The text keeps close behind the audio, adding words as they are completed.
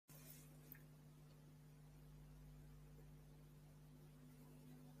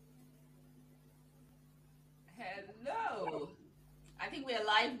we're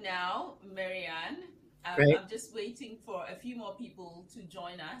live now, Mary Ann. Great. I'm just waiting for a few more people to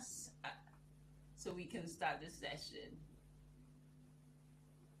join us so we can start the session.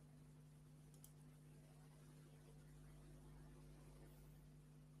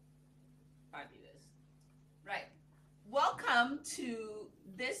 Fabulous. Right. Welcome to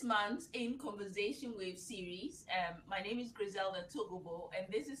this month's In Conversation With series. My name is Griselda Togobo,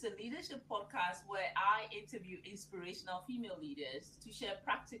 and this is a leadership podcast where I interview inspirational female leaders to share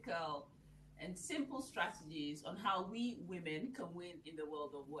practical and simple strategies on how we women can win in the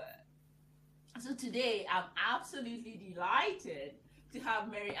world of work. So today, I'm absolutely delighted to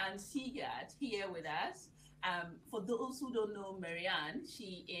have Mary Ann Sieghart here with us. For those who don't know Mary Ann,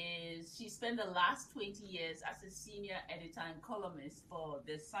 she spent the last 20 years as a senior editor and columnist for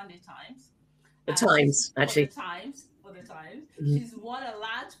the Sunday Times. The Times, actually. For the Times. Mm-hmm. She's won a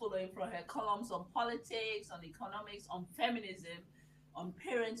large following for her columns on politics, on economics, on feminism, on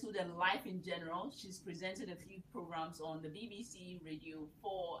parenthood and life in general. She's presented a few programs on the BBC, Radio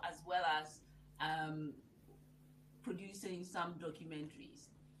 4, as well as producing some documentaries.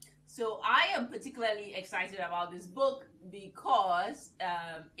 So I am particularly excited about this book because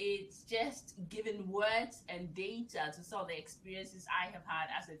it's just given words and data to some of the experiences I have had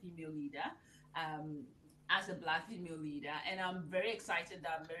as a female leader, as a Black female leader. And I'm very excited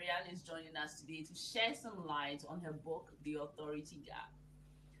that Mary Ann is joining us today to share some light on her book, The Authority Gap.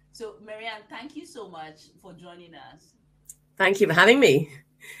 So Mary Ann, thank you so much for joining us. Thank you for having me.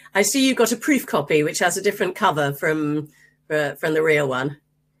 I see you got a proof copy, which has a different cover from the real one.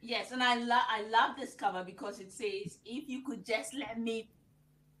 Yes, and I love this cover because it says, "If you could just let me."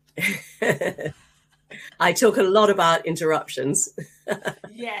 I talk a lot about interruptions.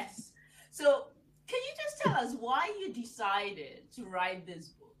 Yes. So can you just tell us why you decided to write this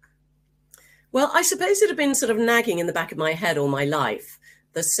book? Well, I suppose it had been sort of nagging in the back of my head all my life,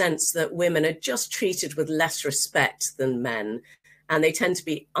 the sense that women are just treated with less respect than men, and they tend to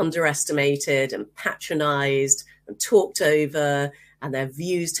be underestimated and patronized and talked over, and their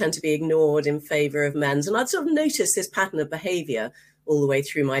views tend to be ignored in favor of men's. And I'd sort of noticed this pattern of behavior all the way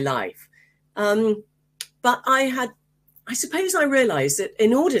through my life. But I suppose I realized that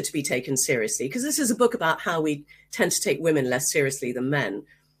in order to be taken seriously, because this is a book about how we tend to take women less seriously than men,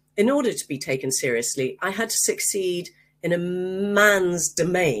 in order to be taken seriously, I had to succeed in a man's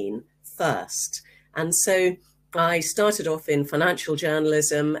domain first. And so I started off in financial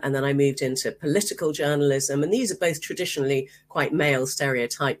journalism, and then I moved into political journalism. And these are both traditionally quite male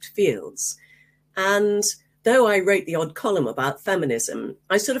stereotyped fields. And though I wrote the odd column about feminism,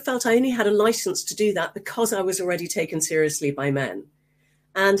 I sort of felt I only had a license to do that because I was already taken seriously by men.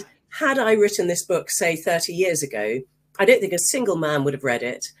 And had I written this book, say, 30 years ago, I don't think a single man would have read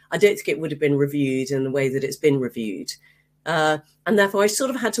it. I don't think it would have been reviewed in the way that it's been reviewed. And therefore, I sort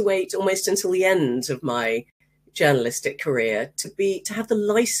of had to wait almost until the end of my journalistic career to have the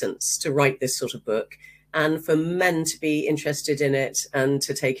license to write this sort of book, and for men to be interested in it and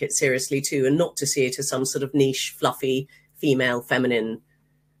to take it seriously too, and not to see it as some sort of niche, fluffy, female, feminine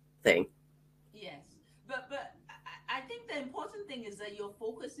thing. Yes, but I think the important thing is that you're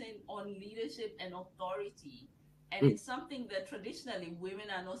focusing on leadership and authority, and it's something that traditionally women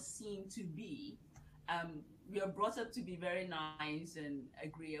are not seen to be. We are brought up to be very nice and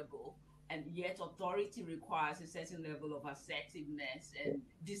agreeable, and yet authority requires a certain level of assertiveness and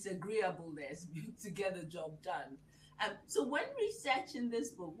disagreeableness to get the job done. So when researching this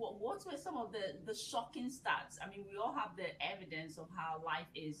book, what were some of the shocking stats? I mean, we all have the evidence of how life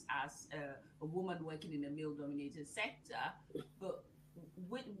is as a woman working in a male-dominated sector, but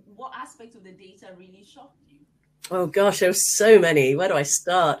what aspect of the data really shocked you? Oh gosh, there were so many. Where do I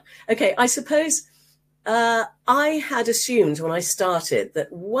start? Okay, I suppose I had assumed when I started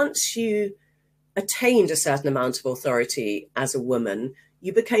that once you attained a certain amount of authority as a woman,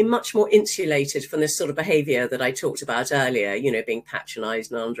 you became much more insulated from this sort of behavior that I talked about earlier, you know, being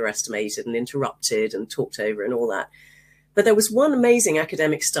patronized and underestimated and interrupted and talked over and all that. But there was one amazing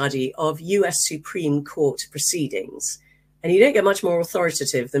academic study of US Supreme Court proceedings, and you don't get much more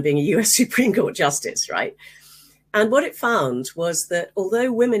authoritative than being a US Supreme Court justice, right? And what it found was that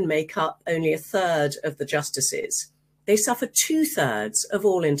although women make up only a third of the justices, they suffer 2/3 of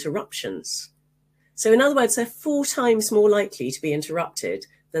all interruptions. So in other words, they're 4 times more likely to be interrupted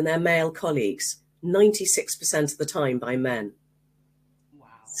than their male colleagues, 96% of the time by men. Wow.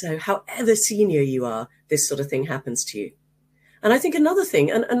 So however senior you are, this sort of thing happens to you. And I think another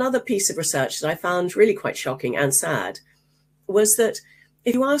thing, another piece of research that I found really quite shocking and sad, was that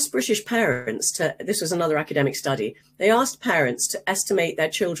if you asked British parents this was another academic study, they asked parents to estimate their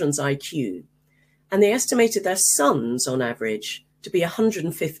children's IQ, and they estimated their sons on average to be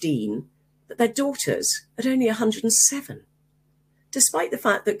 115, but their daughters at only 107. Despite the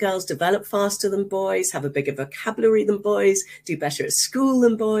fact that girls develop faster than boys, have a bigger vocabulary than boys, do better at school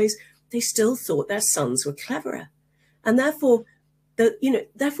than boys, they still thought their sons were cleverer. And therefore,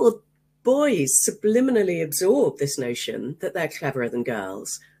 boys subliminally absorb this notion that they're cleverer than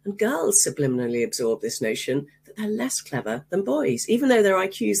girls, and girls subliminally absorb this notion that they're less clever than boys, even though their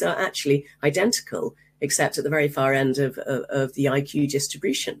IQs are actually identical, except at the very far end of the IQ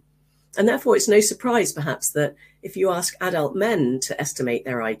distribution. And therefore, it's no surprise, perhaps, that if you ask adult men to estimate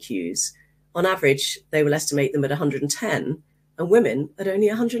their IQs, on average, they will estimate them at 110, and women at only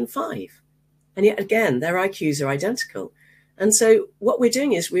 105. And yet, again, their IQs are identical. And so what we're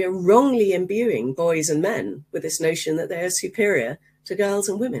doing is we are wrongly imbuing boys and men with this notion that they are superior to girls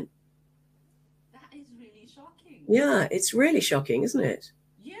and women. That is really shocking. Yeah, it's really shocking, isn't it?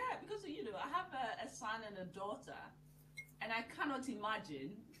 Yeah, because, I have a son and a daughter, and I cannot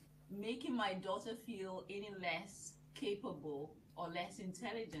imagine making my daughter feel any less capable or less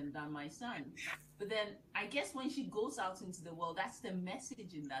intelligent than my son. But then I guess when she goes out into the world, that's the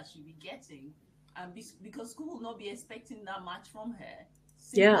messaging that she'll be getting. Because school will not be expecting that much from her,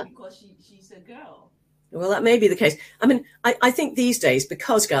 simply because she's a girl. Well, that may be the case. I mean, I think these days,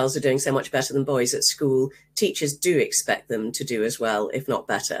 because girls are doing so much better than boys at school, teachers do expect them to do as well, if not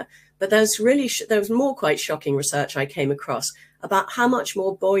better. But there was more quite shocking research I came across about how much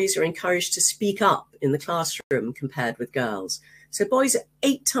more boys are encouraged to speak up in the classroom compared with girls. So boys are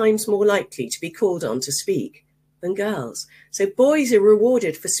 8 times more likely to be called on to speak than girls. So boys are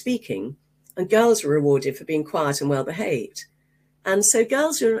rewarded for speaking, and girls are rewarded for being quiet and well behaved. And so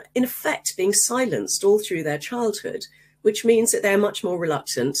girls are in effect being silenced all through their childhood, which means that they're much more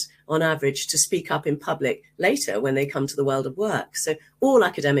reluctant on average to speak up in public later when they come to the world of work. So all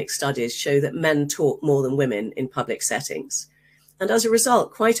academic studies show that men talk more than women in public settings. And as a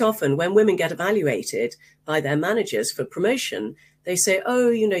result, quite often when women get evaluated by their managers for promotion, they say, oh,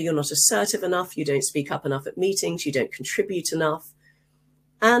 you're not assertive enough, you don't speak up enough at meetings, you don't contribute enough.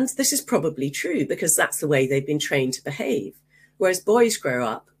 And this is probably true because that's the way they've been trained to behave. Whereas boys grow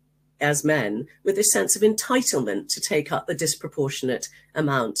up as men with a sense of entitlement to take up the disproportionate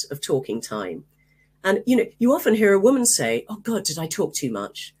amount of talking time. And, you often hear a woman say, oh God, did I talk too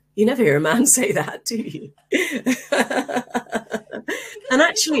much? You never hear a man say that, do you? And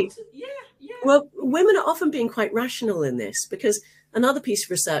actually, well, women are often being quite rational in this, because another piece of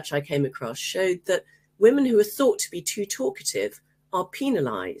research I came across showed that women who are thought to be too talkative are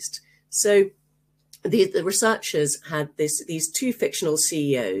penalized. So the researchers had these 2 fictional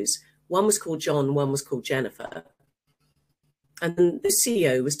CEOs. One was called John, one was called Jennifer. And the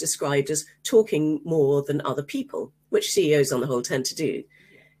CEO was described as talking more than other people, which CEOs on the whole tend to do.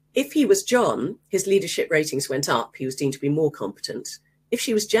 If he was John, his leadership ratings went up. He was deemed to be more competent. If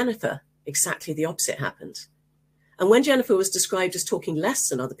she was Jennifer, exactly the opposite happened. And when Jennifer was described as talking less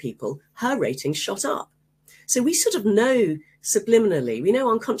than other people, her ratings shot up. So we sort of know subliminally, we know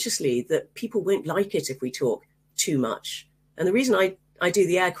unconsciously that people won't like it if we talk too much. And the reason I do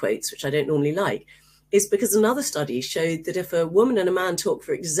the air quotes, which I don't normally like, is because another study showed that if a woman and a man talk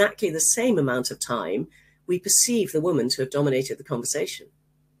for exactly the same amount of time, we perceive the woman to have dominated the conversation.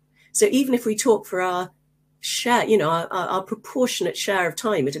 So even if we talk for our share, our proportionate share of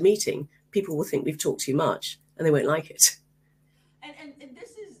time at a meeting, people will think we've talked too much and they won't like it. And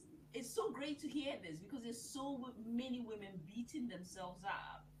it's so great to hear this, because there's so many women beating themselves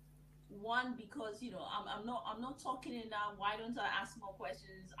up. One, because I'm not talking enough. Why don't I ask more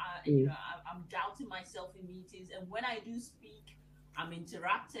questions? I'm doubting myself in meetings, and when I do speak, I'm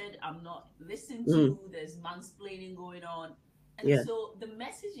interrupted. I'm not listened to. There's mansplaining going on, and so the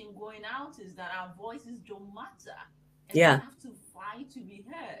messaging going out is that our voices don't matter, and we have to fight to be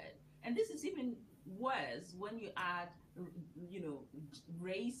heard. And this is even worse when you add,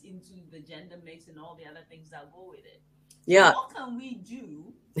 race into the gender mix and all the other things that go with it. Yeah. So what can we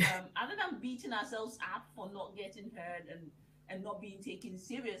do other than beating ourselves up for not getting heard and not being taken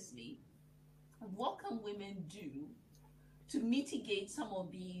seriously? What can women do to mitigate some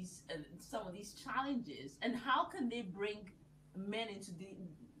of these challenges, and how can they bring men into the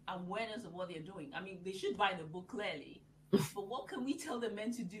awareness of what they're doing? I mean, they should buy the book clearly, but what can we tell the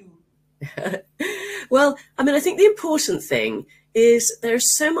men to do? Well, I mean, I think the important thing is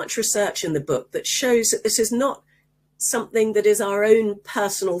there's so much research in the book that shows that this is not something that is our own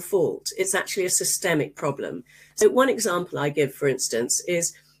personal fault. It's actually a systemic problem. So one example I give, for instance,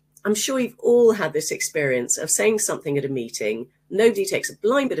 is I'm sure you've all had this experience of saying something at a meeting, nobody takes a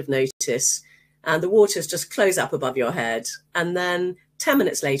blind bit of notice, and the waters just close up above your head. And then 10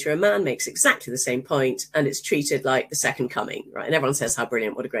 minutes later, a man makes exactly the same point and it's treated like the second coming, right? And everyone says, how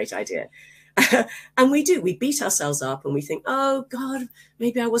brilliant, what a great idea. And we beat ourselves up and we think, oh God,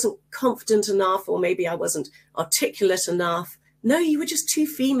 maybe I wasn't confident enough, or maybe I wasn't articulate enough. No, you were just too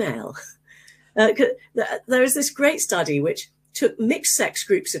female. There is this great study which took mixed sex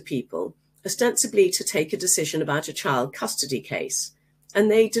groups of people ostensibly to take a decision about a child custody case. And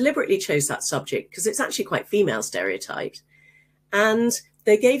they deliberately chose that subject because it's actually quite female stereotyped. And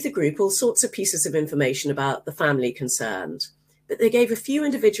they gave the group all sorts of pieces of information about the family concerned. But they gave a few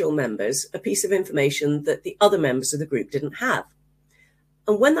individual members a piece of information that the other members of the group didn't have.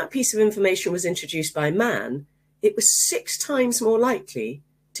 And when that piece of information was introduced by a man, it was 6 times more likely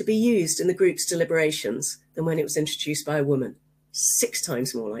to be used in the group's deliberations than when it was introduced by a woman. 6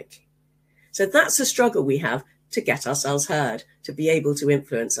 times more likely. So that's a struggle we have to get ourselves heard, to be able to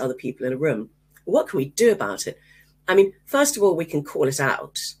influence other people in a room. What can we do about it? I mean, first of all, we can call it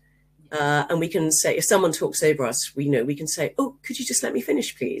out. And we can say, if someone talks over us, we can say, oh, could you just let me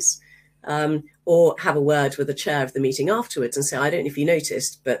finish, please? Or have a word with the chair of the meeting afterwards and say, I don't know if you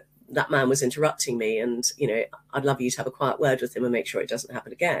noticed, but that man was interrupting me, and, I'd love you to have a quiet word with him and make sure it doesn't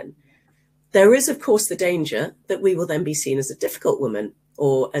happen again. There is, of course, the danger that we will then be seen as a difficult woman,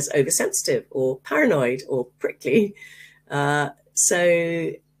 or as oversensitive, or paranoid, or prickly.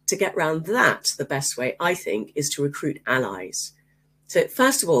 So to get around that, the best way, I think, is to recruit allies. So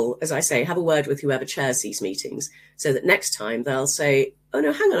first of all, as I say, have a word with whoever chairs these meetings so that next time they'll say, oh,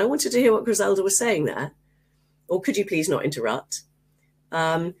 no, hang on, I wanted to hear what Griselda was saying there. Or could you please not interrupt?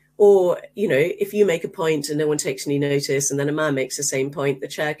 Or, if you make a point and no one takes any notice and then a man makes the same point, the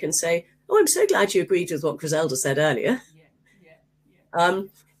chair can say, oh, I'm so glad you agreed with what Griselda said earlier.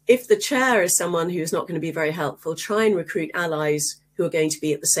 If the chair is someone who's not going to be very helpful, try and recruit allies who are going to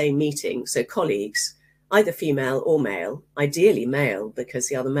be at the same meeting. So colleagues, either female or male, ideally male, because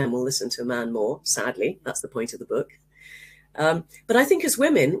the other men will listen to a man more, sadly. That's the point of the book. But I think as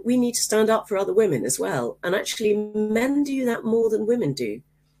women, we need to stand up for other women as well. And actually, men do that more than women do.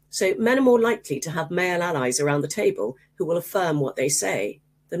 So men are more likely to have male allies around the table who will affirm what they say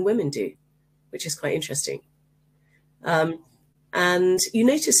than women do, which is quite interesting. And you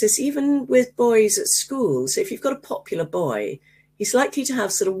notice this even with boys at school. So if you've got a popular boy, he's likely to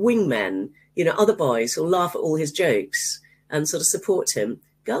have sort of wingmen, other boys who'll laugh at all his jokes and sort of support him.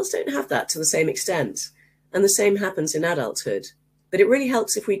 Girls don't have that to the same extent. And the same happens in adulthood. But it really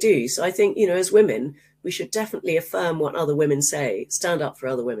helps if we do. So I think, as women, we should definitely affirm what other women say, stand up for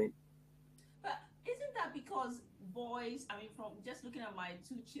other women. But isn't that because boys, from just looking at my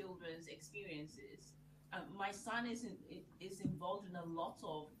 2 children's experiences, my son is involved in a lot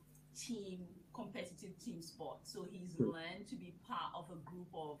of competitive team sports. So he's learned to be part of a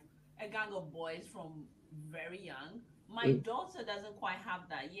gang of boys from very young. My daughter doesn't quite have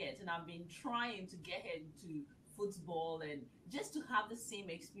that yet, and I've been trying to get her into football and just to have the same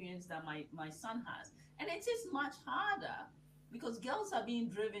experience that my son has. And it is much harder because girls are being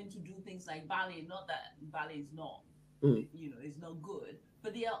driven to do things like ballet. Not that ballet is not, is not good,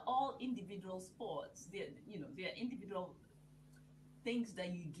 but they are all individual sports. They're individual things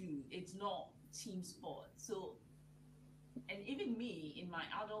that you do. It's not team sport. So, and even me in my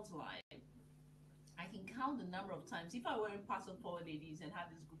adult life, I can count the number of times, if I were in Pass of Power Ladies and had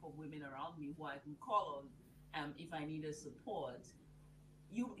this group of women around me who I can call on if I needed support,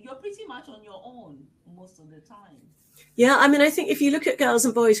 you're pretty much on your own most of the time. Yeah, I think if you look at girls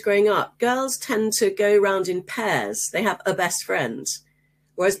and boys growing up, girls tend to go around in pairs. They have a best friend,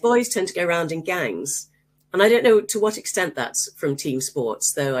 whereas boys tend to go around in gangs. And I don't know to what extent that's from team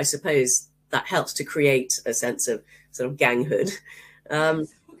sports, though I suppose that helps to create a sense of sort of ganghood. But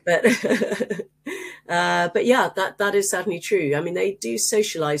yeah, that is certainly true. They do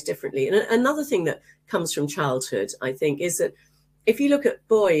socialize differently. And another thing that comes from childhood, I think, is that if you look at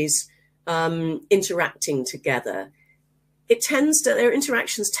boys interacting together, their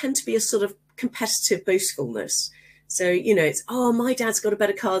interactions tend to be a sort of competitive boastfulness. So, it's, oh, my dad's got a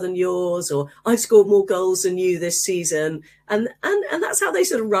better car than yours, or I've scored more goals than you this season. And that's how they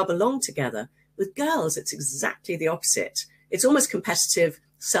sort of rub along together. With girls, it's exactly the opposite. It's almost competitive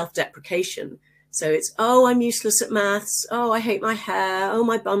self-deprecation. So it's, oh, I'm useless at maths. Oh, I hate my hair. Oh,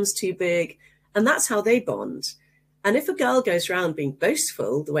 my bum's too big. And that's how they bond. And if a girl goes around being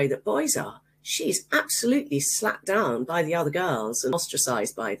boastful the way that boys are, she's absolutely slapped down by the other girls and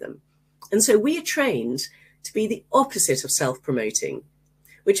ostracized by them. And so we are trained to be the opposite of self-promoting,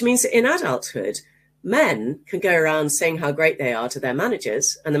 which means that in adulthood, men can go around saying how great they are to their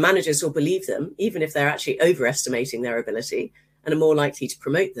managers, and the managers will believe them, even if they're actually overestimating their ability and are more likely to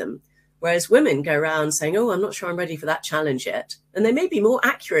promote them. Whereas women go around saying, oh, I'm not sure I'm ready for that challenge yet. And they may be more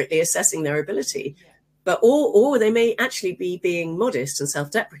accurately assessing their ability, but or they may actually be being modest and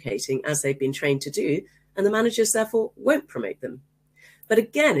self-deprecating as they've been trained to do. And the managers therefore won't promote them. But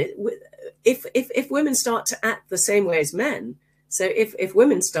again, if women start to act the same way as men, so if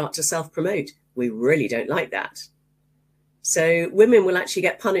women start to self-promote, we really don't like that. So women will actually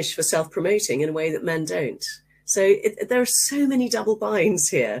get punished for self-promoting in a way that men don't. So there are so many double binds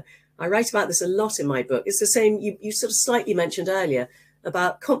here. I write about this a lot in my book. It's the same you sort of slightly mentioned earlier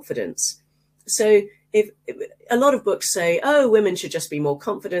about confidence. So if a lot of books say, oh, women should just be more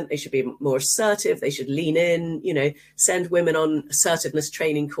confident, they should be more assertive, they should lean in, you know, send women on assertiveness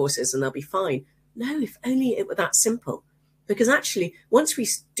training courses and they'll be fine. No, if only it were that simple. Because actually, once we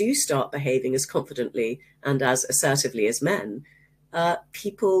do start behaving as confidently and as assertively as men,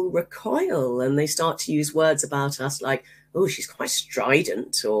 people recoil and they start to use words about us like, oh, she's quite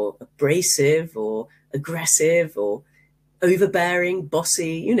strident or abrasive or aggressive or overbearing,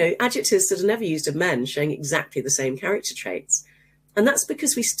 bossy, you know, adjectives that are never used of men, showing exactly the same character traits. And that's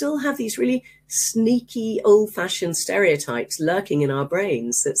because we still have these really sneaky, old-fashioned stereotypes lurking in our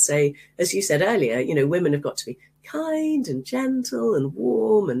brains that say, as you said earlier, you know, women have got to be kind and gentle and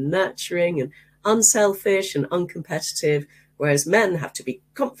warm and nurturing and unselfish and uncompetitive, whereas men have to be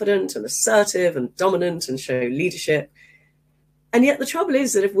confident and assertive and dominant and show leadership. And yet the trouble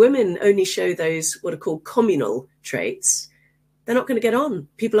is that if women only show those what are called communal traits, they're not going to get on.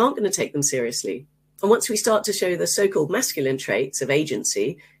 People aren't going to take them seriously. And once we start to show the so-called masculine traits of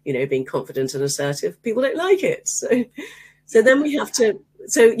agency, you know, being confident and assertive, people don't like it. So then we have to,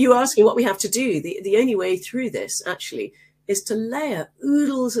 so you ask me what we have to do. The only way through this actually is to layer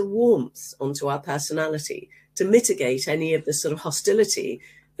oodles of warmth onto our personality to mitigate any of the sort of hostility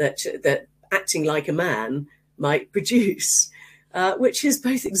that acting like a man might produce, which is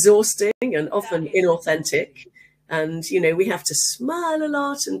both exhausting and often inauthentic. And, you know, we have to smile a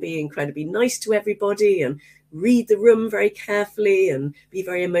lot and be incredibly nice to everybody and read the room very carefully and be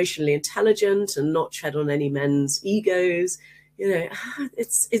very emotionally intelligent and not tread on any men's egos. You know,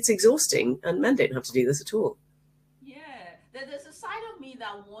 it's exhausting, and men don't have to do this at all. Yeah, there's a side of me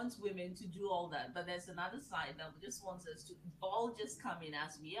that wants women to do all that, but there's another side that just wants us to all just come in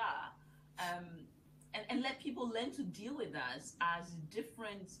as we are. And let people learn to deal with us as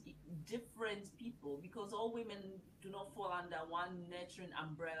different people, because all women do not fall under one nurturing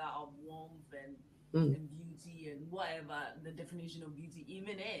umbrella of warmth and beauty and whatever the definition of beauty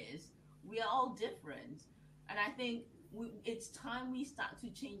even is. We are all different. And I think it's time we start to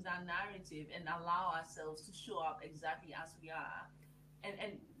change that narrative and allow ourselves to show up exactly as we are.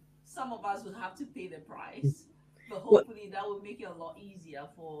 And some of us will have to pay the price. But hopefully that will make it a lot easier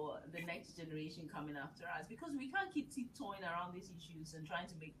for the next generation coming after us, because we can't keep tiptoeing around these issues and trying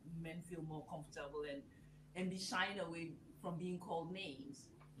to make men feel more comfortable and be shying away from being called names.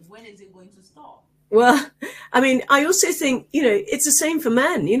 When is it going to stop? Well, I mean, I also think, you know, it's the same for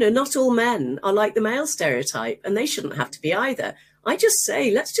men. You know, not all men are like the male stereotype, and they shouldn't have to be either. I just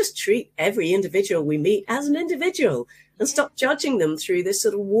say, let's just treat every individual we meet as an individual and stop judging them through this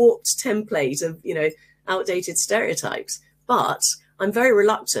sort of warped template of, you know, outdated stereotypes. But I'm very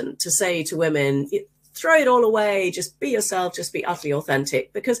reluctant to say to women, throw it all away, just be yourself, just be utterly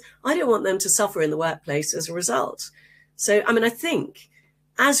authentic, because I don't want them to suffer in the workplace as a result. So, I mean, I think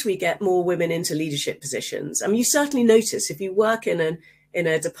as we get more women into leadership positions, I mean, you certainly notice if you work in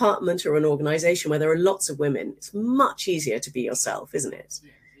a department or an organization where there are lots of women, it's much easier to be yourself, isn't it?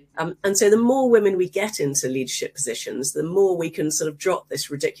 And so the more women we get into leadership positions, the more we can sort of drop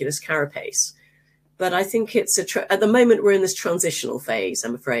this ridiculous carapace. But I think it's at the moment we're in this transitional phase,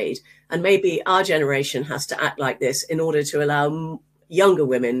 I'm afraid. And maybe our generation has to act like this in order to allow younger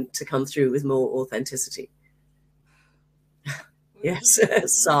women to come through with more authenticity. Yes,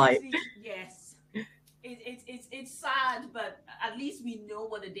 sigh. Yes, it's sad, but at least we know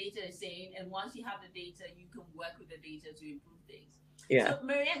what the data is saying. And once you have the data, you can work with the data to improve things. Yeah. So,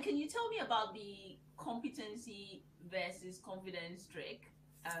 Mary Ann, can you tell me about the competency versus confidence trick?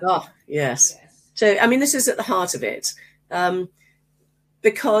 Yes. So, I mean, this is at the heart of it,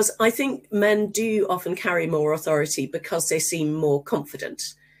 because I think men do often carry more authority because they seem more confident.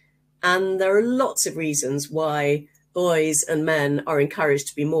 And there are lots of reasons why boys and men are encouraged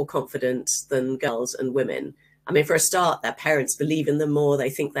to be more confident than girls and women. I mean, for a start, their parents believe in them more. They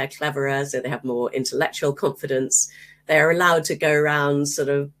think they're cleverer, so they have more intellectual confidence. They're allowed to go around sort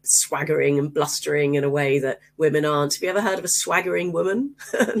of swaggering and blustering in a way that women aren't. Have you ever heard of a swaggering woman?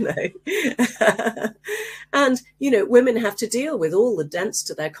 No. And, you know, women have to deal with all the dents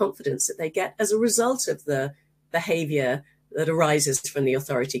to their confidence that they get as a result of the behavior that arises from the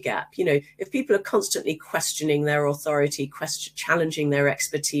authority gap. You know, if people are constantly questioning their authority, challenging their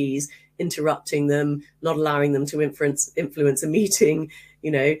expertise, interrupting them, not allowing them to influence a meeting,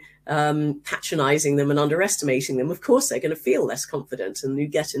 you know, patronizing them and underestimating them, of course they're going to feel less confident, and you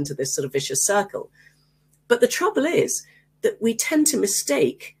get into this sort of vicious circle. But the trouble is that we tend to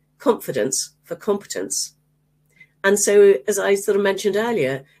mistake confidence for competence. And so, as I sort of mentioned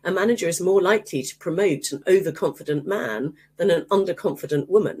earlier, a manager is more likely to promote an overconfident man than an underconfident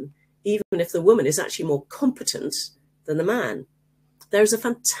woman, even if the woman is actually more competent than the man. There's a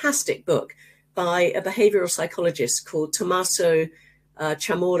fantastic book by a behavioral psychologist called Tommaso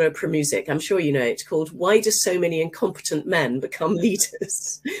Chamorro Premuzic. I'm sure you know it, called "Why Do So Many Incompetent Men Become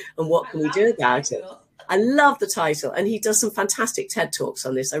Leaders and What Can We Do About It?" I love the title, and he does some fantastic TED Talks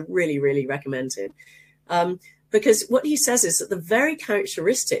on this. I really, really recommend it. Because what he says is that the very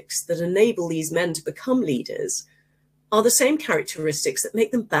characteristics that enable these men to become leaders are the same characteristics that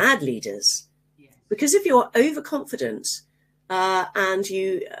make them bad leaders. Yes. Because if you're overconfident and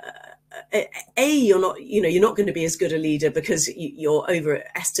you're not going to be as good a leader because you're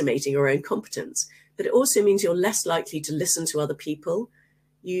overestimating your own competence, but it also means you're less likely to listen to other people.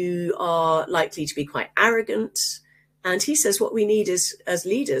 You are likely to be quite arrogant. And he says what we need is, as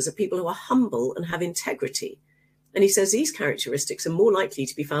leaders, are people who are humble and have integrity. And he says these characteristics are more likely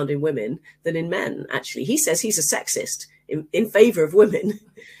to be found in women than in men, actually. He says he's a sexist in favor of women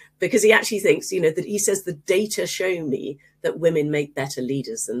because he actually thinks, you know, that he says the data show me that women make better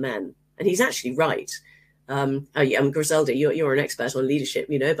leaders than men. And he's actually right. Griselda, you're an expert on leadership,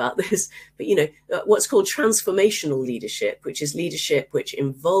 you know about this. But, you know, what's called transformational leadership, which is leadership which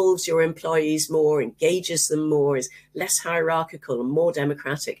involves your employees more, engages them more, is less hierarchical and more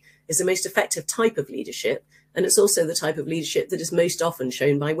democratic, is the most effective type of leadership. And it's also the type of leadership that is most often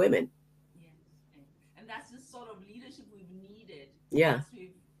shown by women. Yeah. And that's the sort of leadership we've needed. Yeah. As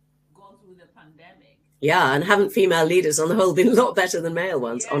we've gone through the pandemic. Yeah. And haven't female leaders on the whole been a lot better than male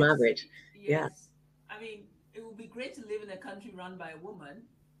ones on average? Yes. Yeah. I mean, it would be great to live in a country run by a woman.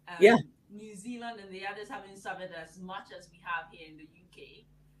 Yeah. New Zealand and the others haven't suffered as much as we have here in the UK.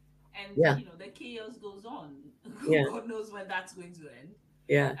 And, you know, the chaos goes on. Yeah. God knows when that's going to end.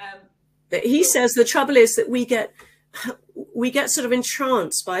 Yeah. But he says the trouble is that we get sort of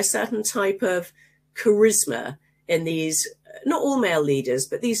entranced by a certain type of charisma in these, not all male leaders,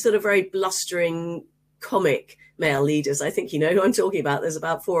 but these sort of very blustering, comic male leaders. I think you know who I'm talking about. There's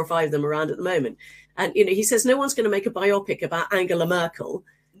about 4 or 5 of them around at the moment. And, you know, he says no one's going to make a biopic about Angela Merkel,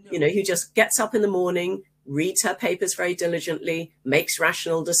 you know, who just gets up in the morning, reads her papers very diligently, makes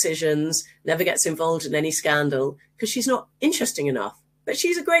rational decisions, never gets involved in any scandal because she's not interesting enough. But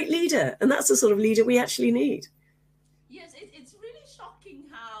she's a great leader, and that's the sort of leader we actually need. Yes, it's really shocking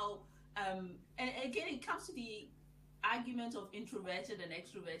how, and again, it comes to the argument of introverted and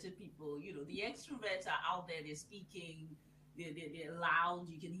extroverted people. You know, the extroverts are out there, they're speaking, they're loud,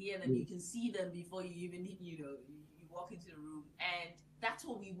 you can hear them, you can see them before you even, you know, you walk into the room. And that's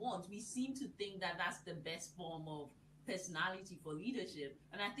what we want. We seem to think that that's the best form of personality for leadership.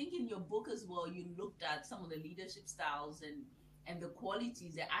 And I think in your book as well, you looked at some of the leadership styles and the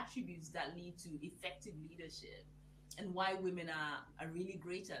qualities, the attributes that lead to effective leadership, and why women are really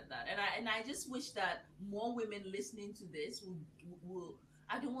great at that. And I just wish that more women listening to this will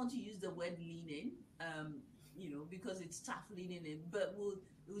I don't want to use the word lean in, you know, because it's tough leaning in, but will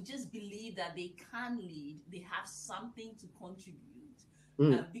just believe that they can lead, they have something to contribute,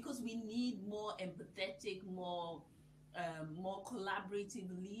 because we need more empathetic, more collaborative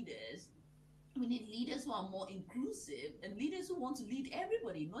leaders. We need leaders who are more inclusive and leaders who want to lead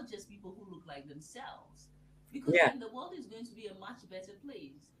everybody, not just people who look like themselves. Because then the world is going to be a much better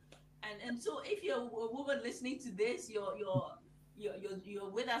place. And so if you're a woman listening to this, you're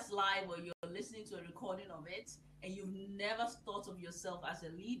with us live, or you're listening to a recording of it, and you've never thought of yourself as a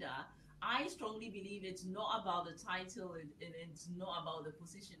leader, I strongly believe it's not about the title, and it's not about the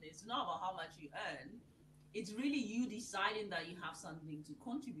position, it's not about how much you earn. It's really you deciding that you have something to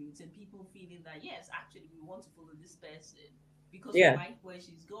contribute, and people feeling that, yes, actually, we want to follow this person because we like where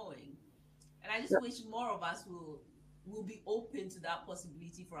she's going. And I just wish more of us will be open to that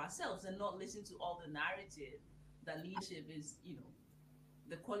possibility for ourselves and not listen to all the narrative that leadership is, you know,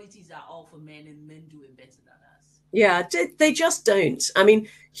 the qualities are all for men and men do it better than us. Yeah, they just don't. I mean,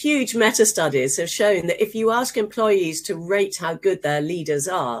 huge meta studies have shown that if you ask employees to rate how good their leaders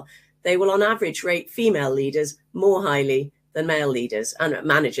are, they will on average rate female leaders more highly than male leaders, and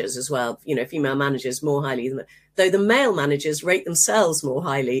managers as well. You know, female managers more highly than, though the male managers rate themselves more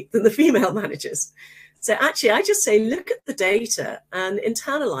highly than the female managers. So actually, I just say, look at the data and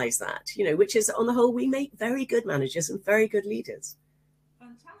internalize that, which is on the whole, we make very good managers and very good leaders.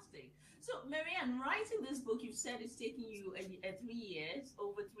 Fantastic. So, Mary Ann, writing this book, you said it's taking you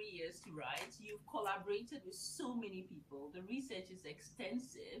over 3 years to write. You've collaborated with so many people. The research is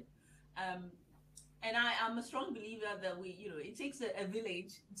extensive. And I am a strong believer that it takes a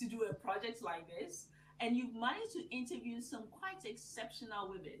village to do a project like this. And you've managed to interview some quite exceptional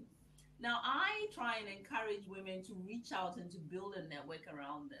women. Now, I try and encourage women to reach out and to build a network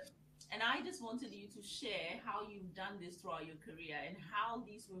around them. And I just wanted you to share how you've done this throughout your career and how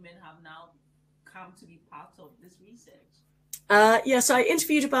these women have now come to be part of this research. Yes, I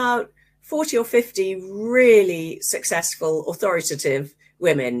interviewed about 40 or 50 really successful, authoritative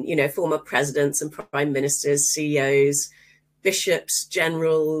women, former presidents and prime ministers, CEOs, bishops,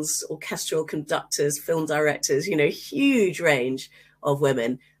 generals, orchestral conductors, film directors, huge range of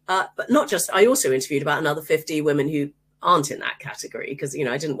women. But not just, I also interviewed about another 50 women who aren't in that category because,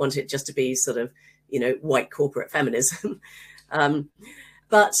 I didn't want it just to be sort of, white corporate feminism.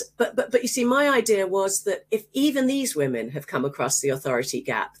 But you see, my idea was that if even these women have come across the authority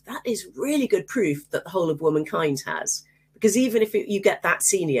gap, that is really good proof that the whole of womankind has. Because even if you get that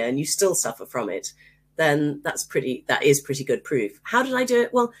senior and you still suffer from it, then that is pretty good proof. How did I do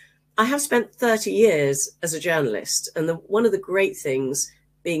it? Well, I have spent 30 years as a journalist. And one of the great things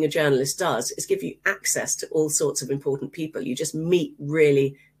being a journalist does is give you access to all sorts of important people. You just meet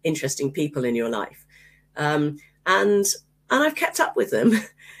really interesting people in your life. And I've kept up with them,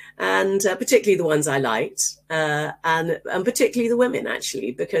 and particularly the ones I liked, and particularly the women,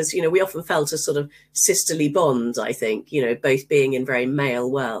 actually, because, we often felt a sort of sisterly bond, I think, both being in very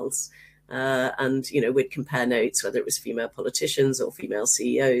male worlds. And, we'd compare notes, whether it was female politicians or female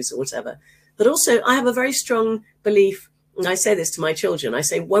CEOs or whatever. But also, I have a very strong belief, and I say this to my children, I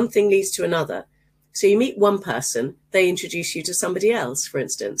say one thing leads to another. So you meet one person, they introduce you to somebody else, for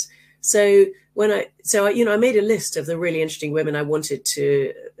instance. So I made a list of the really interesting women I wanted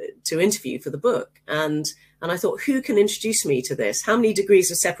to interview for the book. And I thought, who can introduce me to this? How many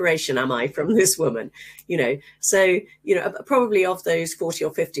degrees of separation am I from this woman? So probably of those 40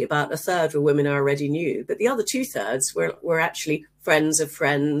 or 50, about a third were women I already knew. But the other 2/3 were actually friends of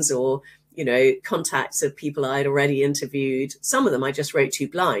friends or, contacts of people I'd already interviewed. Some of them I just wrote to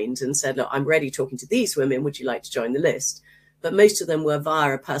blind and said, look, I'm already talking to these women. Would you like to join the list? But most of them were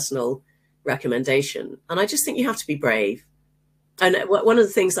via a personal recommendation. And I just think you have to be brave. And one of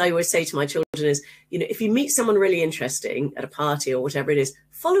the things I always say to my children is, if you meet someone really interesting at a party or whatever it is,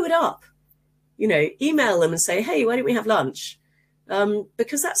 follow it up. Email them and say, hey, why don't we have lunch?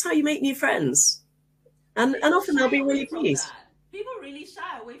 Because that's how you make new friends. And often they'll be really pleased. People really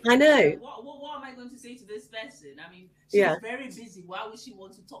shy away from I know. That. What am I going to say to this person? I mean, she's very busy. Why would she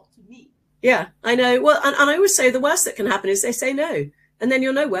want to talk to me? Yeah, I know. Well, and I always say the worst that can happen is they say no. And then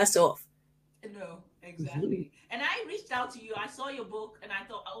you're no worse off. No, exactly. And I reached out to you. I saw your book and I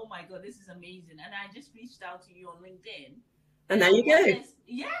thought, oh my God, this is amazing. And I just reached out to you on LinkedIn. And there you go.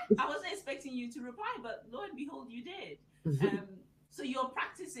 I wasn't expecting you to reply, but lo and behold, you did. So you're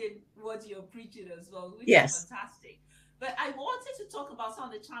practicing what you're preaching as well, which is fantastic. But I wanted to talk about some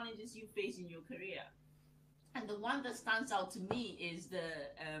of the challenges you face in your career. And the one that stands out to me is the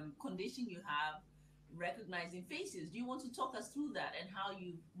condition you have, recognizing faces. Do you want to talk us through that and how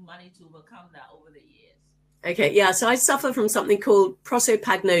you managed to overcome that over the years? Okay, yeah. So I suffer from something called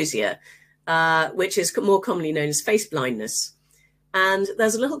prosopagnosia, which is more commonly known as face blindness. And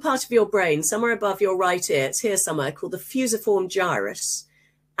there's a little part of your brain somewhere above your right ear, it's here somewhere, called the fusiform gyrus.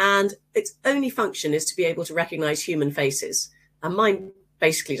 And its only function is to be able to recognize human faces. And mine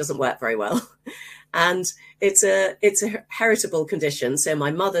basically doesn't work very well. And it's a heritable condition. So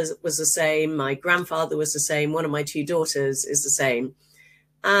my mother was the same. My grandfather was the same. One of my 2 daughters is the same.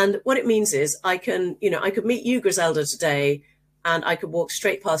 And what it means is I could meet you, Griselda, today, and I could walk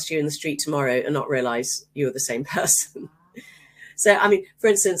straight past you in the street tomorrow and not realize you were the same person. So, I mean, for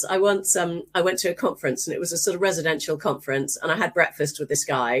instance, I went to a conference and it was a sort of residential conference and I had breakfast with this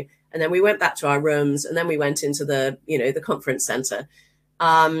guy and then we went back to our rooms and then we went into the conference center.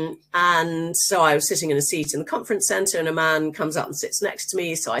 And so I was sitting in a seat in the conference center and a man comes up and sits next to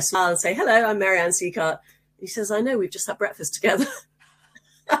me. So I smile and say, hello, I'm Mary Ann Sieghart. He says, I know, we've just had breakfast together.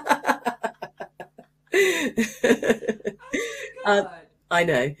 I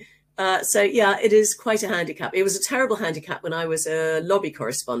know. So, yeah, it is quite a handicap. It was a terrible handicap when I was a lobby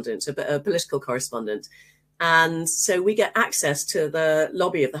correspondent, a political correspondent. And so we get access to the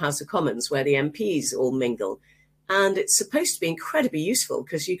lobby of the House of Commons where the MPs all mingle. And it's supposed to be incredibly useful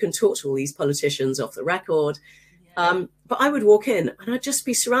because you can talk to all these politicians off the record. But I would walk in and I'd just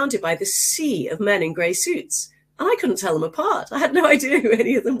be surrounded by this sea of men in grey suits. And I couldn't tell them apart. I had no idea who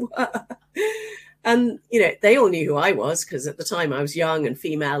any of them were. And, they all knew who I was because at the time I was young and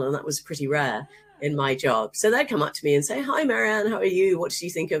female, and that was pretty rare in my job. So they'd come up to me and say, "Hi, Mary Ann, how are you? What do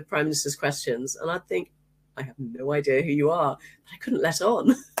you think of Prime Minister's questions?" And I'd think, I have no idea who you are, but I couldn't let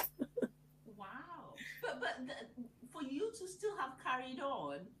on. Wow. But for you to still have carried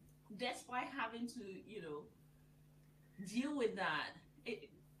on, despite having to, deal with that,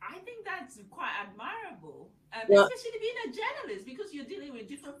 I think that's quite admirable, especially being a journalist, because you're dealing with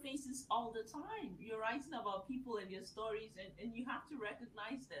different faces all the time. You're writing about people and their stories, and you have to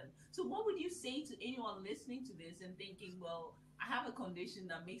recognize them. So what would you say to anyone listening to this and thinking, well, I have a condition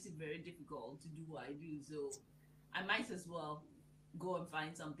that makes it very difficult to do what I do, so I might as well go and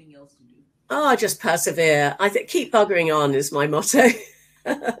find something else to do? Oh, just persevere. I think keep buggering on is my motto.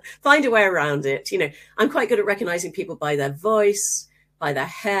 Find a way around it. I'm quite good at recognizing people by their voice, by their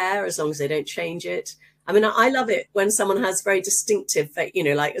hair, as long as they don't change it. I mean, I love it when someone has very distinctive,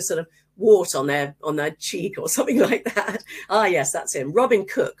 like a sort of wart on their cheek or something like that. Ah, yes, that's him. Robin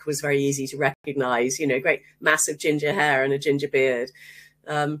Cook was very easy to recognize, great massive ginger hair and a ginger beard.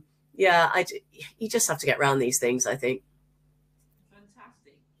 You just have to get around these things, I think.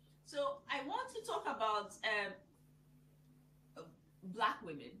 Fantastic. So I want to talk about Black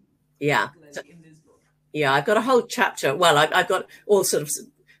women. Yeah. In this book. Yeah, I've got a whole chapter. Well, I've got all sort of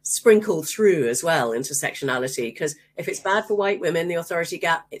sprinkled through as well intersectionality, because if it's bad for white women, the authority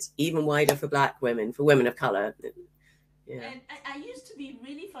gap, it's even wider for Black women, for women of color. Yeah. And I used to be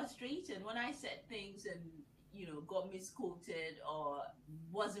really frustrated when I said things and, got misquoted or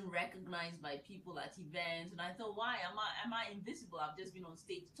wasn't recognized by people at events. And I thought, why am I invisible? I've just been on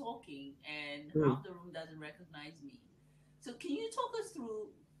stage talking and half the room doesn't recognize me. So can you talk us through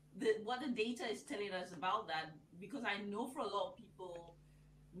what the data is telling us about that? Because I know for a lot of people,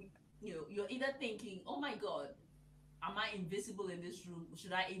 you're either thinking, oh my God, am I invisible in this room?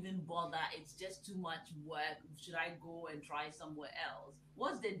 Should I even bother? It's just too much work. Should I go and try somewhere else?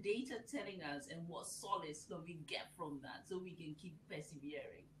 What's the data telling us, and what solace can we get from that so we can keep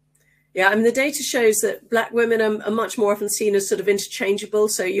persevering? Yeah, I mean, the data shows that Black women are much more often seen as sort of interchangeable.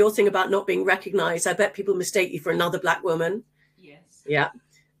 So your thing about not being recognized, I bet people mistake you for another Black woman. Yes. Yeah.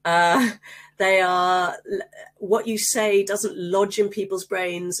 They are, what you say doesn't lodge in people's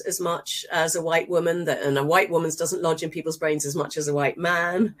brains as much as a white woman, and a white woman's doesn't lodge in people's brains as much as a white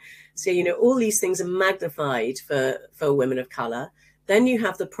man. So, all these things are magnified for women of color. Then you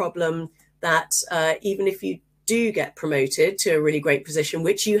have the problem that even if you do get promoted to a really great position,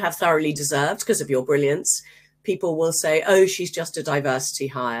 which you have thoroughly deserved because of your brilliance, people will say, oh, she's just a diversity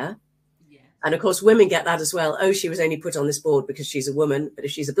hire. And of course, women get that as well. Oh, she was only put on this board because she's a woman. But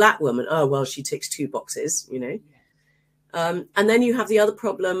if she's a Black woman, oh, well, she ticks 2 boxes, And then you have the other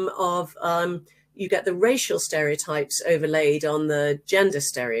problem of you get the racial stereotypes overlaid on the gender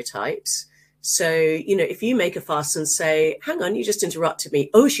stereotypes. So, if you make a fuss and say, hang on, you just interrupted me.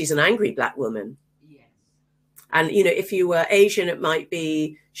 Oh, she's an angry Black woman. Yes. And, if you were Asian, it might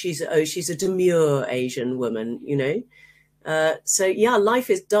be she's a demure Asian woman, So, yeah, life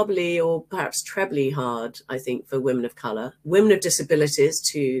is doubly or perhaps trebly hard, I think, for women of color. Women of disabilities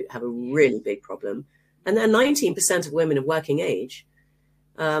too have a really big problem. And they're 19% of women of working age.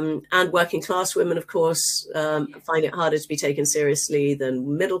 And working class women, of course, find it harder to be taken seriously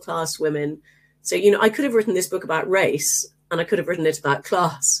than middle class women. So, I could have written this book about race and I could have written it about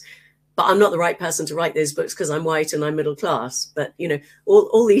class. But I'm not the right person to write those books because I'm white and I'm middle class. But,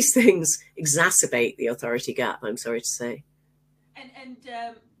 all these things exacerbate the authority gap, I'm sorry to say. And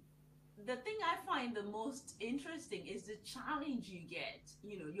the thing I find the most interesting is the challenge you get.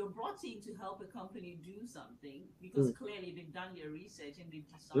 You're brought in to help a company do something because clearly they've done your research and they've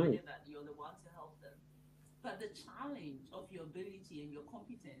decided that you're the one to help them. But the challenge of your ability and your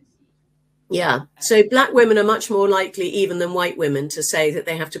competency. Yeah. So Black women are much more likely even than white women to say that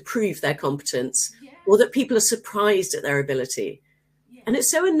they have to prove their competence or that people are surprised at their ability. And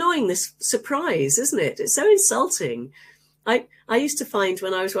it's so annoying, this surprise, isn't it? It's so insulting. I used to find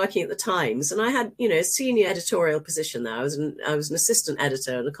when I was working at the Times, and I had, a senior editorial position there. I was an assistant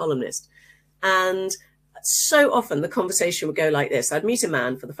editor and a columnist. And so often the conversation would go like this. I'd meet a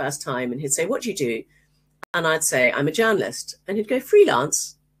man for the first time and he'd say, what do you do? And I'd say, I'm a journalist. And he'd go,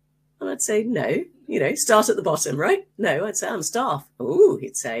 freelance? And I'd say, no, start at the bottom, right? No, I'd say, I'm staff. Oh,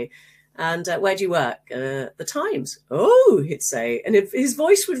 he'd say. And where do you work? The Times. Oh, he'd say. And his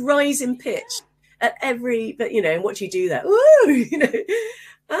voice would rise in pitch at every, but, and what do you do there? Ooh,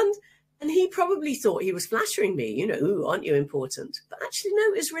 and And he probably thought he was flattering me, you know, ooh, aren't you important? But actually,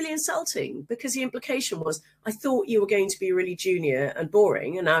 no, it was really insulting, because the implication was, I thought you were going to be really junior and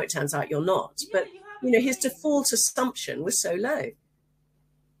boring, and now it turns out you're not. Yeah, but, you know, his default assumption was so low.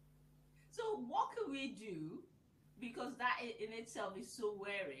 So what can we do? Because that in itself is so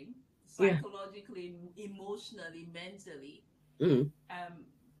wearing, psychologically, emotionally, mentally. Mm.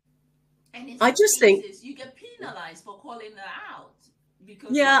 And in I just think you get penalized for calling her out.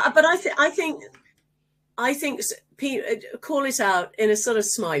 Because but I think call it out in a sort of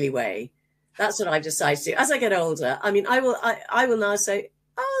smiley way. That's what I've decided to do. As I get older, I mean, I will now say,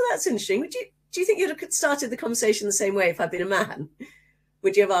 oh, that's interesting. Do you think you'd have started the conversation the same way if I'd been a man?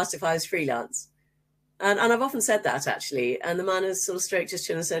 Would you have asked if I was freelance? And I've often said that, actually. And the man has sort of stroked his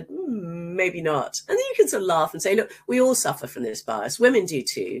chin and said, maybe not. And then you can sort of laugh and say, look, we all suffer from this bias. Women do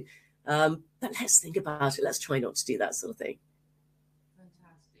too. But let's think about it. Let's try not to do that sort of thing.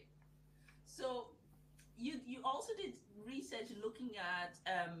 Fantastic. So you also did research looking at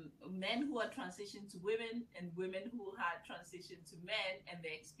men who had transitioned to women and women who had transitioned to men and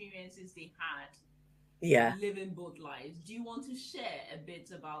the experiences they had living both lives. Do you want to share a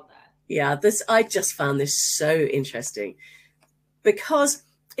bit about that? Yeah, I just found this so interesting, because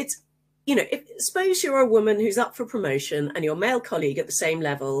it's, you know, suppose you're a woman who's up for promotion and your male colleague at the same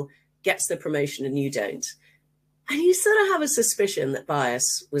level gets the promotion and you don't. And you sort of have a suspicion that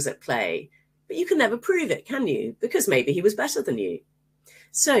bias was at play, but you can never prove it, can you? Because maybe he was better than you.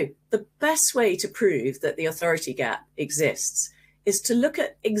 So the best way to prove that the authority gap exists is to look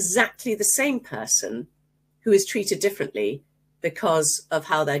at exactly the same person who is treated differently because of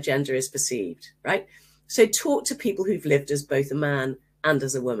how their gender is perceived, right? So talk to people who've lived as both a man and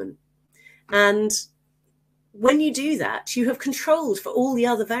as a woman. And when you do that, you have controlled for all the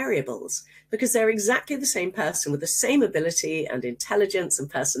other variables, because they're exactly the same person with the same ability and intelligence and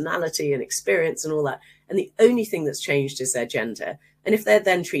personality and experience and all that. And the only thing that's changed is their gender. And if they're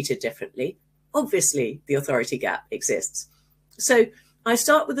then treated differently, obviously the authority gap exists. So I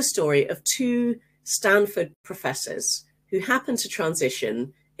start with the story of two Stanford professors who happened to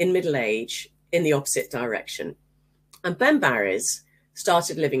transition in middle age in the opposite direction. And Ben Barres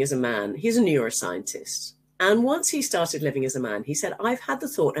started living as a man. He's a neuroscientist. And once he started living as a man, he said, I've had the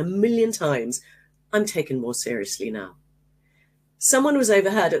thought 1,000,000 times, I'm taken more seriously now. Someone was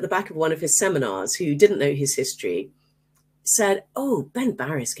overheard at the back of one of his seminars who didn't know his history, said, oh, Ben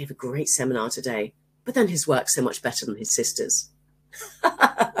Barres gave a great seminar today, but then his work's so much better than his sister's.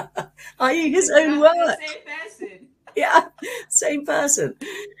 I.e. his own work. Same person. Yeah, same person.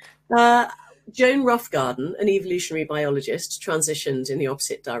 Joan Roughgarden, an evolutionary biologist, transitioned in the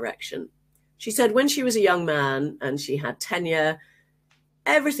opposite direction. She said when she was a young man and she had tenure,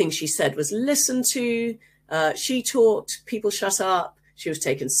 everything she said was listened to. She talked, people shut up. She was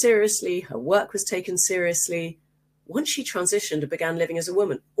taken seriously. Her work was taken seriously. Once she transitioned and began living as a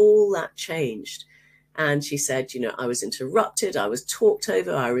woman, all that changed. And she said, you know, I was interrupted. I was talked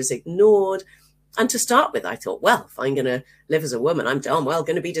over. I was ignored. And to start with, I thought, well, if I'm going to live as a woman, I'm darn well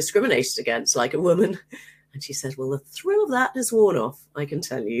going to be discriminated against like a woman. And she said, well, the thrill of that has worn off, I can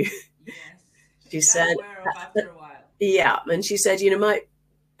tell you. Yes. She said, after a while. Yeah. And she said, you know,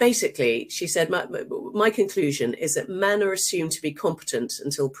 she said, my conclusion is that men are assumed to be competent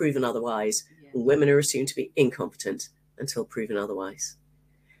until proven otherwise. Yes. And women are assumed to be incompetent until proven otherwise.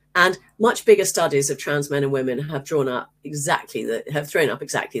 And much bigger studies of trans men and women have thrown up exactly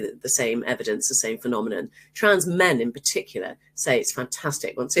the same evidence, the same phenomenon. Trans men in particular say it's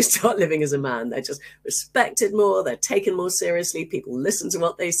fantastic once they start living as a man. They're just respected more, they're taken more seriously, people listen to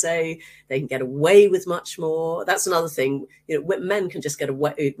what they say, they can get away with much more. That's another thing, you know, men can just get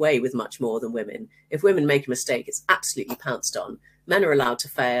away with much more than women. If women make a mistake, it's absolutely pounced on. Men are allowed to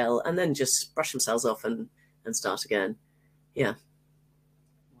fail and then just brush themselves off and start again. Yeah.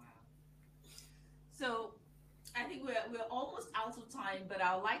 So I think we're almost out of time, but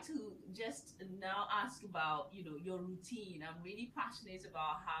I would like to just now ask about, you know, your routine. I'm really passionate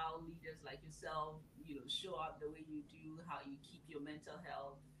about how leaders like yourself, you know, show up the way you do, how you keep your mental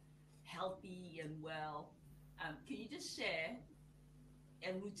health healthy and well. Can you just share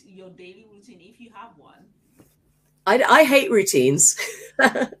your daily routine if you have one? I hate routines.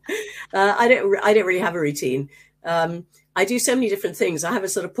 I don't really have a routine. I do so many different things. I have a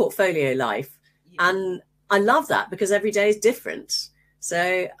sort of portfolio life. And I love that because every day is different.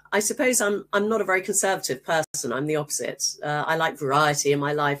 So I suppose I'm not a very conservative person. I'm the opposite. I like variety in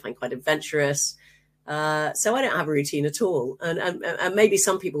my life. I'm quite adventurous. So I don't have a routine at all. And maybe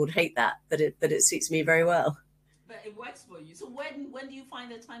some people would hate that, but it suits me very well. But it works for you. So when do you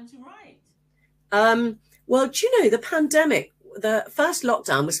find the time to write? Well, do you know, the pandemic the first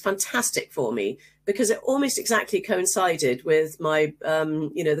lockdown was fantastic for me because it almost exactly coincided with my,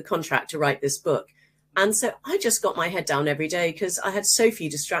 the contract to write this book. And so I just got my head down every day because I had so few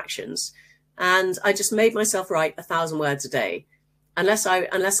distractions, and I just made myself write 1,000 words a day. Unless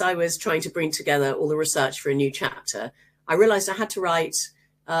I was trying to bring together all the research for a new chapter, I realized I had to write,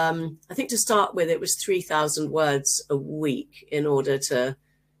 I think to start with, it was 3,000 words a week in order to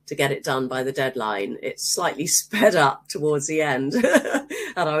get it done by the deadline. It's slightly sped up towards the end.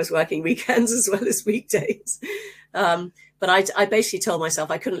 And I was working weekends as well as weekdays. But I basically told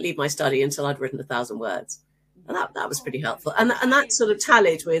myself I couldn't leave my study until I'd written 1,000 words. And that was pretty helpful. And that sort of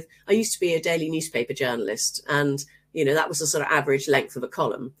tallied with, I used to be a daily newspaper journalist, and, that was the sort of average length of a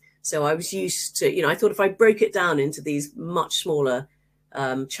column. So I was used to, I thought if I broke it down into these much smaller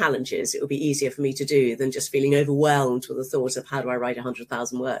challenges, it would be easier for me to do than just feeling overwhelmed with the thought of how do I write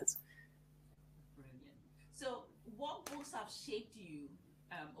 100,000 words. Brilliant. So what books have shaped you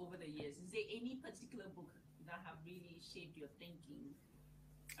over the years? Is there any particular book that have really shaped your thinking?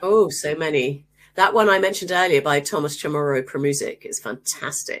 Oh, so many. That one I mentioned earlier by Thomas Chamorro Premuzic is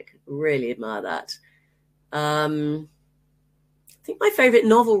fantastic. Really admire that. I think my favorite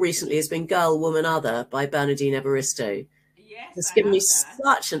novel recently has been Girl, Woman, Other by Bernardine Evaristo. Yes, It's given me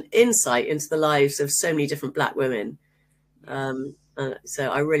such an insight into the lives of so many different Black women. Yes. So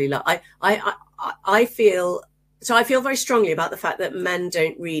I really love. I feel very strongly about the fact that men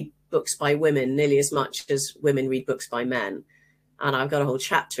don't read books by women nearly as much as women read books by men, and I've got a whole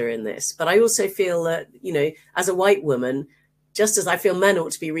chapter in this. But I also feel that as a white woman, just as I feel men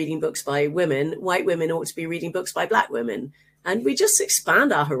ought to be reading books by women, white women ought to be reading books by Black women. And we just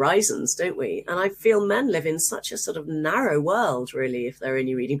expand our horizons, don't we? And I feel men live in such a sort of narrow world, really, if they're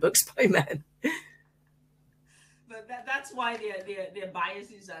only reading books by men. But that's why their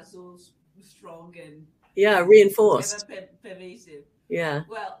biases are so strong and reinforced, pervasive. Yeah.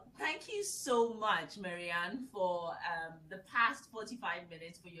 Well, thank you so much, Mary Ann, for the past 45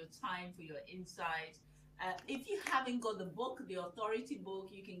 minutes, for your time, for your insight. If you haven't got the book, The Authority book,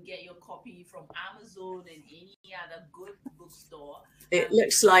 you can get your copy from Amazon and any other good bookstore. It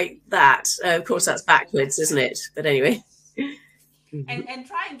looks like that. Of course, that's backwards, isn't it? But anyway. And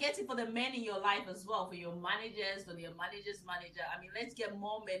try and get it for the men in your life as well, for your managers, for your manager's manager. I mean, let's get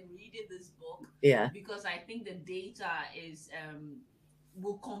more men reading this book. Yeah. Because I think the data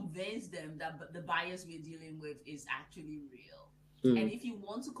will convince them that the bias we're dealing with is actually real. And if you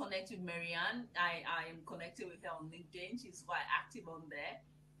want to connect with Mary Ann, I am connected with her on LinkedIn. She's quite active on there.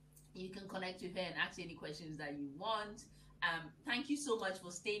 You can connect with her and ask any questions that you want. Thank you so much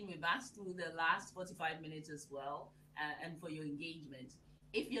for staying with us through the last 45 minutes as well, and for your engagement.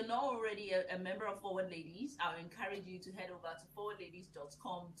 If you're not already a member of Forward Ladies, I would encourage you to head over to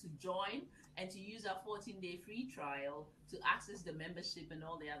forwardladies.com to join and to use our 14-day free trial to access the membership and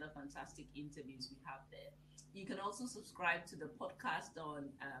all the other fantastic interviews we have there. You can also subscribe to the podcast on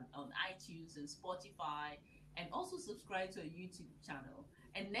iTunes and Spotify, and also subscribe to a YouTube channel.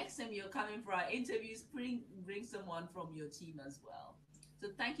 And next time you're coming for our interviews, bring someone from your team as well. So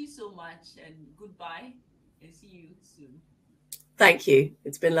thank you so much, and goodbye, and see you soon. Thank you.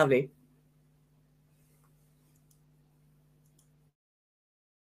 It's been lovely.